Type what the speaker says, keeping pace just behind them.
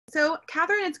So,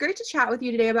 Catherine, it's great to chat with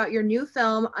you today about your new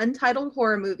film, Untitled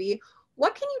Horror Movie.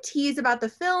 What can you tease about the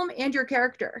film and your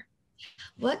character?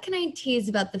 What can I tease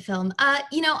about the film?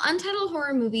 Untitled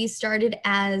Horror Movie started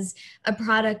as a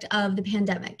product of the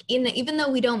pandemic. Even though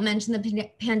we don't mention the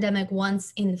pandemic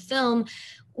once in the film,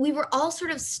 we were all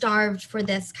sort of starved for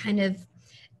this kind of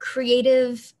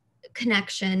creative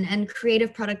connection and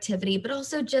creative productivity, but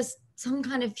also just some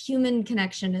kind of human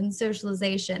connection and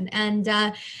socialization. And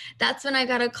that's when I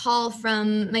got a call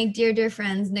from my dear, dear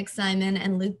friends, Nick Simon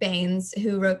and Luke Baines,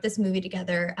 who wrote this movie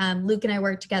together. Luke and I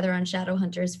worked together on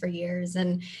Shadowhunters for years,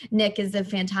 and Nick is a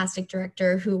fantastic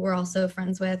director who we're also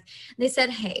friends with. They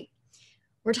said, hey,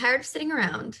 we're tired of sitting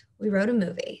around. We wrote a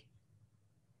movie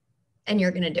and you're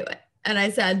going to do it. And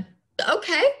I said,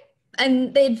 okay.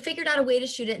 And they'd figured out a way to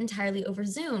shoot it entirely over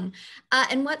Zoom.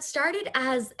 And what started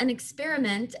as an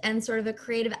experiment and sort of a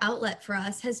creative outlet for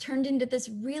us has turned into this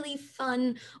really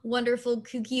fun, wonderful,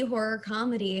 kooky horror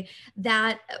comedy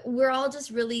that we're all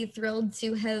just really thrilled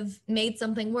to have made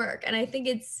something work. And I think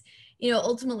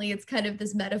ultimately it's kind of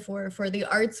this metaphor for the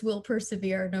arts will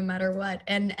persevere no matter what,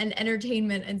 and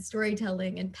entertainment and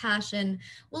storytelling and passion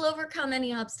will overcome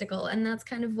any obstacle, and that's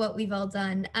kind of what we've all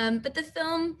done. But the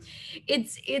film,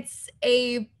 it's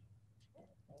a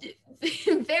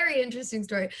very interesting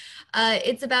story.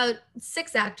 It's about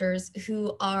 6 actors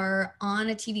who are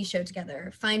on a TV show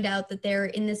together, find out that they're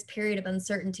in this period of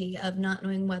uncertainty of not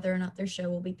knowing whether or not their show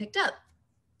will be picked up.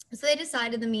 So they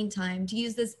decide in the meantime to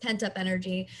use this pent up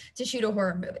energy to shoot a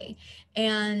horror movie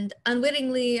and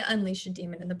unwittingly unleash a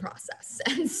demon in the process.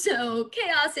 And so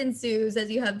chaos ensues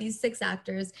as you have these 6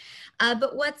 actors.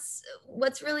 But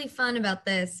what's really fun about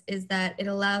this is that it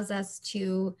allows us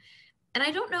to, and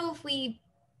I don't know if we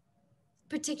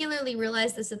particularly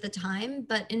realized this at the time,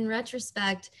 but in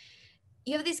retrospect,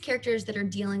 you have these characters that are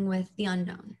dealing with the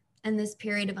unknown and this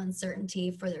period of uncertainty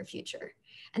for their future.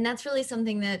 And that's really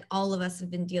something that all of us have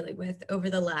been dealing with over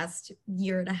the last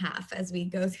year and a half as we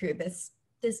go through this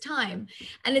time.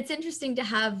 And it's interesting to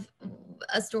have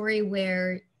a story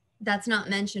where that's not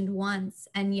mentioned once,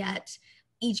 and yet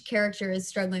each character is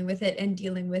struggling with it and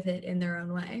dealing with it in their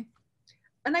own way.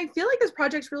 And I feel like this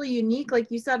project's really unique.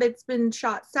 Like you said, it's been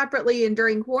shot separately and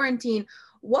during quarantine.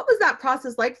 What was that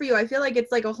process like for you? I feel like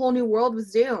it's like a whole new world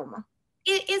with Zoom.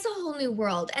 It is a whole new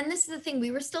world. And this is the thing, we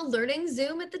were still learning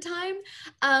Zoom at the time.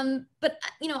 But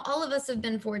all of us have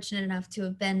been fortunate enough to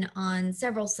have been on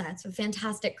several sets with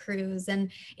fantastic crews.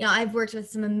 And, I've worked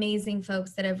with some amazing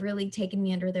folks that have really taken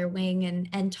me under their wing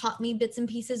and taught me bits and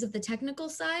pieces of the technical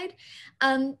side.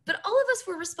 But all of us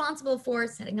were responsible for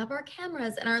setting up our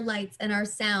cameras and our lights and our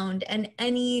sound and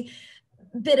any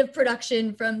bit of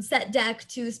production, from set deck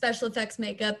to special effects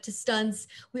makeup to stunts.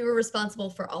 We were responsible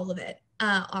for all of it.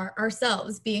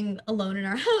 Ourselves, being alone in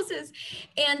our houses.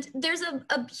 And there's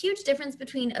a huge difference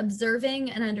between observing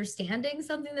and understanding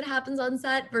something that happens on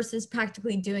set versus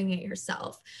practically doing it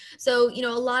yourself. So, a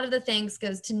lot of the thanks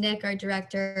goes to Nick, our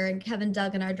director, and Kevin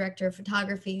Duggan, our director of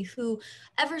photography, who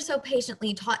ever so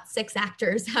patiently taught 6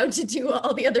 actors how to do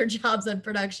all the other jobs on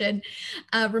production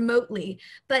remotely.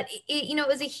 But it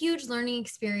was a huge learning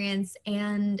experience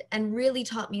and really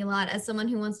taught me a lot as someone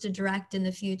who wants to direct in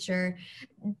the future,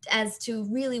 as to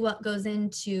really what goes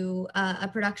into a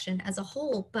production as a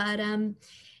whole. But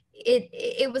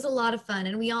it was a lot of fun,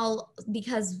 and we all,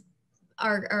 because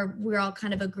we're all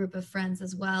kind of a group of friends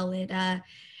as well,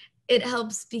 it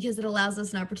helps because it allows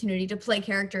us an opportunity to play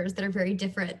characters that are very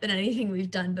different than anything we've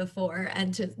done before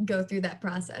and to go through that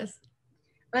process.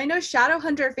 I know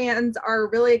Shadowhunter fans are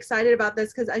really excited about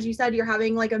this because, as you said, you're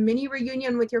having like a mini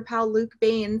reunion with your pal Luke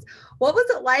Baines. What was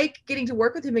it like getting to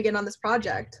work with him again on this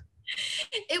project?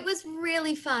 It was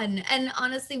really fun. And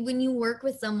honestly, when you work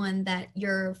with someone that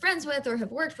you're friends with or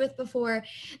have worked with before,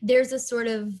 there's a sort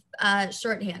of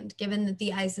shorthand, given that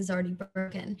the ice is already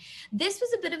broken. This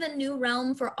was a bit of a new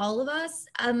realm for all of us.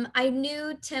 I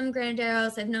knew Tim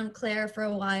Granderos. I've known Claire for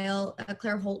a while,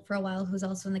 Claire Holt for a while, who's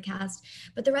also in the cast.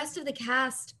 But the rest of the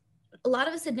cast, a lot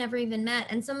of us had never even met,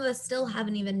 and some of us still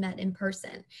haven't even met in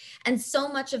person. And so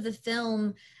much of the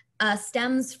film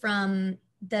stems from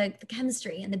the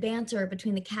chemistry and the banter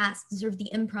between the cast, sort of the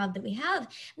improv that we have.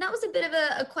 And that was a bit of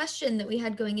a question that we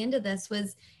had going into this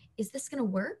was, is this going to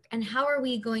work? And how are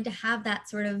we going to have that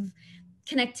sort of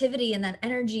connectivity and that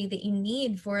energy that you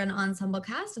need for an ensemble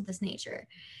cast of this nature?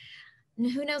 And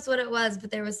who knows what it was,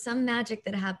 but there was some magic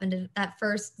that happened at that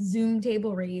first Zoom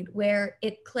table read where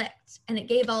it clicked, and it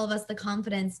gave all of us the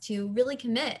confidence to really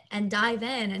commit and dive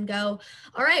in and go,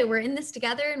 all right, we're in this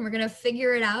together and we're going to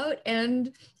figure it out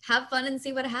and have fun and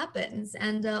see what happens.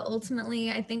 And ultimately,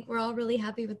 I think we're all really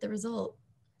happy with the result.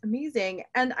 Amazing.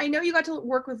 And I know you got to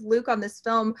work with Luke on this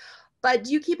film, but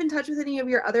do you keep in touch with any of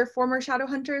your other former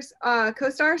Shadowhunters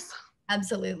co-stars?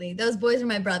 Absolutely. Those boys are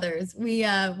my brothers. We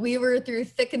were through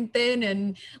thick and thin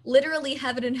and literally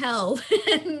heaven and hell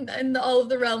and all of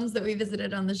the realms that we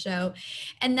visited on the show.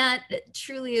 And that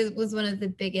truly was one of the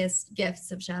biggest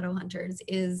gifts of Shadowhunters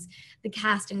is the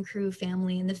cast and crew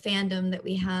family and the fandom that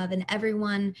we have and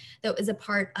everyone that was a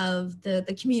part of the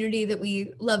community that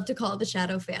we love to call the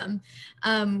Shadow fam.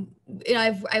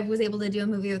 I was able to do a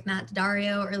movie with Matt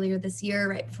Daddario earlier this year,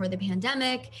 right before the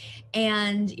pandemic.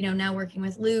 And, now working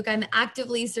with Luke, I'm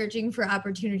actively searching for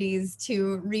opportunities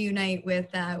to reunite with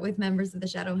members of the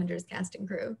Shadowhunters cast and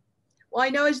crew. Well, I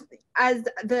know as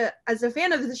a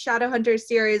fan of the Shadowhunters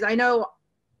series, I know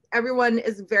everyone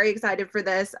is very excited for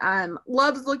this.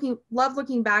 Love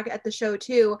looking back at the show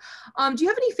too. Do you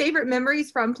have any favorite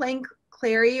memories from playing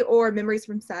Clary or memories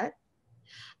from set?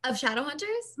 Of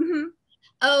Shadowhunters? Mm-hmm.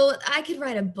 Oh, I could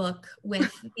write a book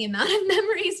with the amount of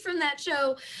memories from that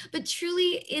show. But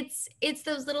truly, it's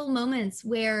those little moments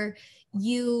where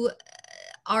you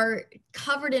are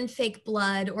covered in fake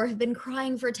blood or have been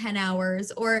crying for 10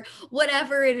 hours or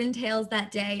whatever it entails that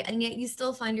day. And yet you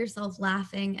still find yourself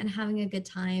laughing and having a good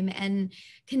time and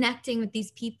connecting with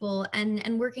these people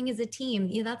and working as a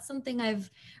team. That's something I've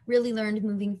really learned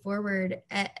moving forward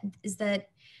is that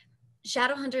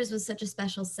Shadowhunters was such a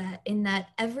special set in that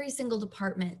every single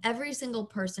department, every single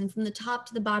person from the top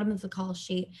to the bottom of the call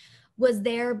sheet was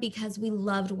there because we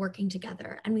loved working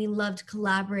together and we loved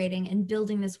collaborating and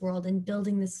building this world and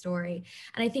building this story.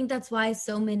 And I think that's why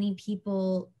so many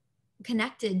people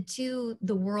connected to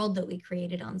the world that we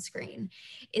created on screen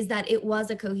is that it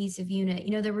was a cohesive unit.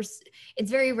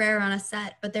 It's very rare on a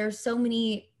set, but there are so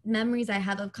many memories I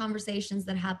have of conversations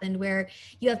that happened where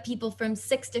you have people from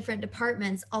 6 different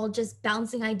departments all just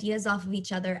bouncing ideas off of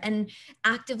each other and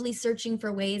actively searching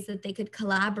for ways that they could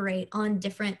collaborate on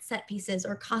different set pieces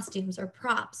or costumes or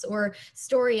props or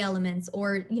story elements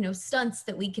or stunts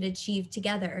that we could achieve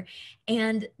together.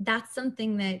 And that's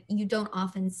something that you don't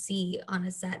often see on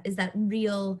a set, is that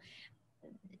real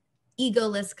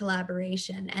egoless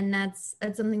collaboration. And that's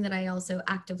something that I also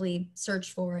actively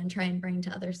search for and try and bring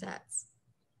to other sets.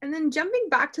 And then jumping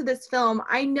back to this film,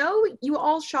 I know you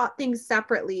all shot things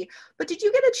separately, but did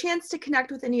you get a chance to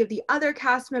connect with any of the other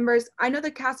cast members? I know the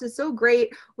cast is so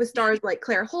great with stars like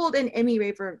Claire Holt and Emmy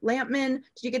Raver Lampman.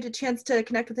 Did you get a chance to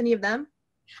connect with any of them?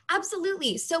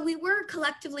 Absolutely. So we were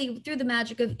collectively, through the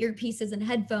magic of earpieces and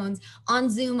headphones,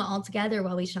 on Zoom all together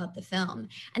while we shot the film.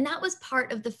 And that was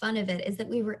part of the fun of it, is that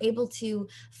we were able to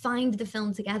find the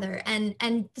film together. And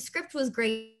the script was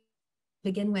great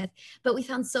begin with, but we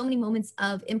found so many moments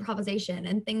of improvisation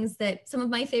and things that some of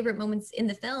my favorite moments in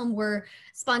the film were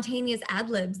spontaneous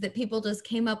ad-libs that people just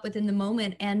came up with in the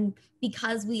moment. And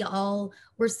because we all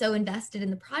were so invested in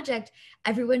the project,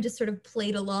 everyone just sort of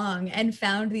played along and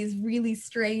found these really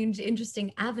strange,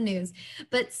 interesting avenues.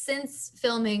 But since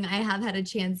filming, I have had a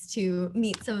chance to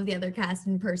meet some of the other cast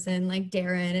in person, like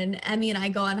Darren and Emmy, and I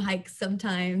go on hikes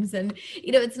sometimes. And,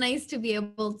 it's nice to be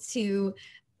able to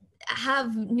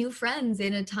have new friends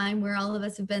in a time where all of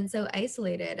us have been so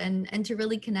isolated and to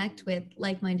really connect with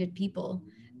like-minded people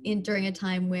during a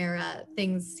time where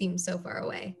things seem so far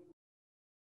away.